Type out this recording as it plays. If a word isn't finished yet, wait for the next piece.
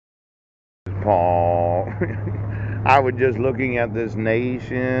Paul. I was just looking at this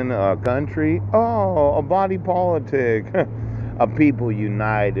nation, a country. Oh, a body politic. A people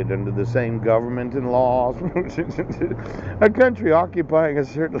united under the same government and laws. A country occupying a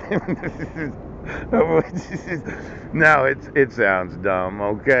certain. No, it sounds dumb,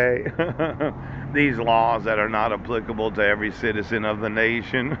 okay? These laws that are not applicable to every citizen of the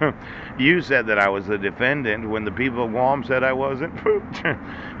nation. You said that I was the defendant when the people of Guam said I wasn't.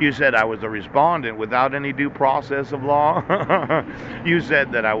 You said I was the respondent without any due process of law. You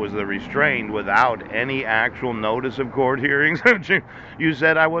said that I was the restrained without any actual notice of court hearings. You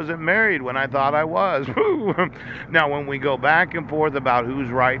said I wasn't married when I thought I was. Now, when we go back and forth about who's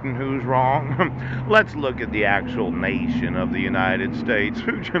right and who's wrong, let's look at the actual nation of the United States.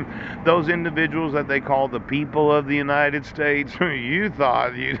 Those individuals that they call the people of the United States, you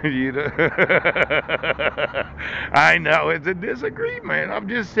thought you'd I know it's a disagreement. I'm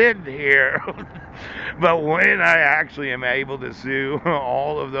just sitting here. But when I actually am able to sue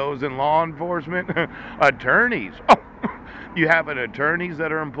all of those in law enforcement, attorneys, oh, you have an attorneys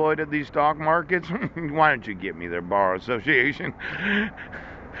that are employed at these stock markets? Why don't you get me their bar association?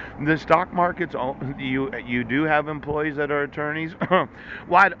 The stock markets, you do have employees that are attorneys.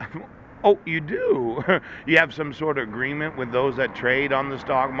 Why? Oh, you do. You have some sort of agreement with those that trade on the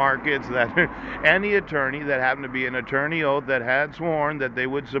stock markets that any attorney that happened to be an attorney oath that had sworn that they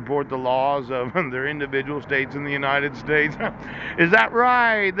would support the laws of their individual states in the United States. Is that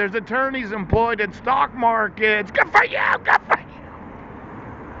right? There's attorneys employed at stock markets. Good for you. Good for you.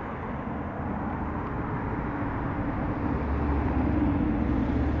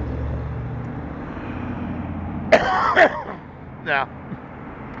 Now,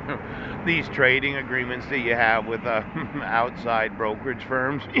 these trading agreements that you have with outside brokerage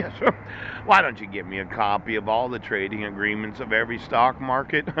firms, yes, why don't you give me a copy of all the trading agreements of every stock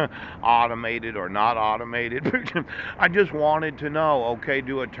market, automated or not automated? I just wanted to know, okay,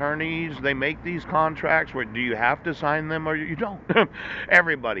 do attorneys, they make these contracts, where do you have to sign them or you don't?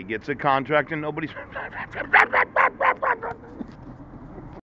 Everybody gets a contract and nobody's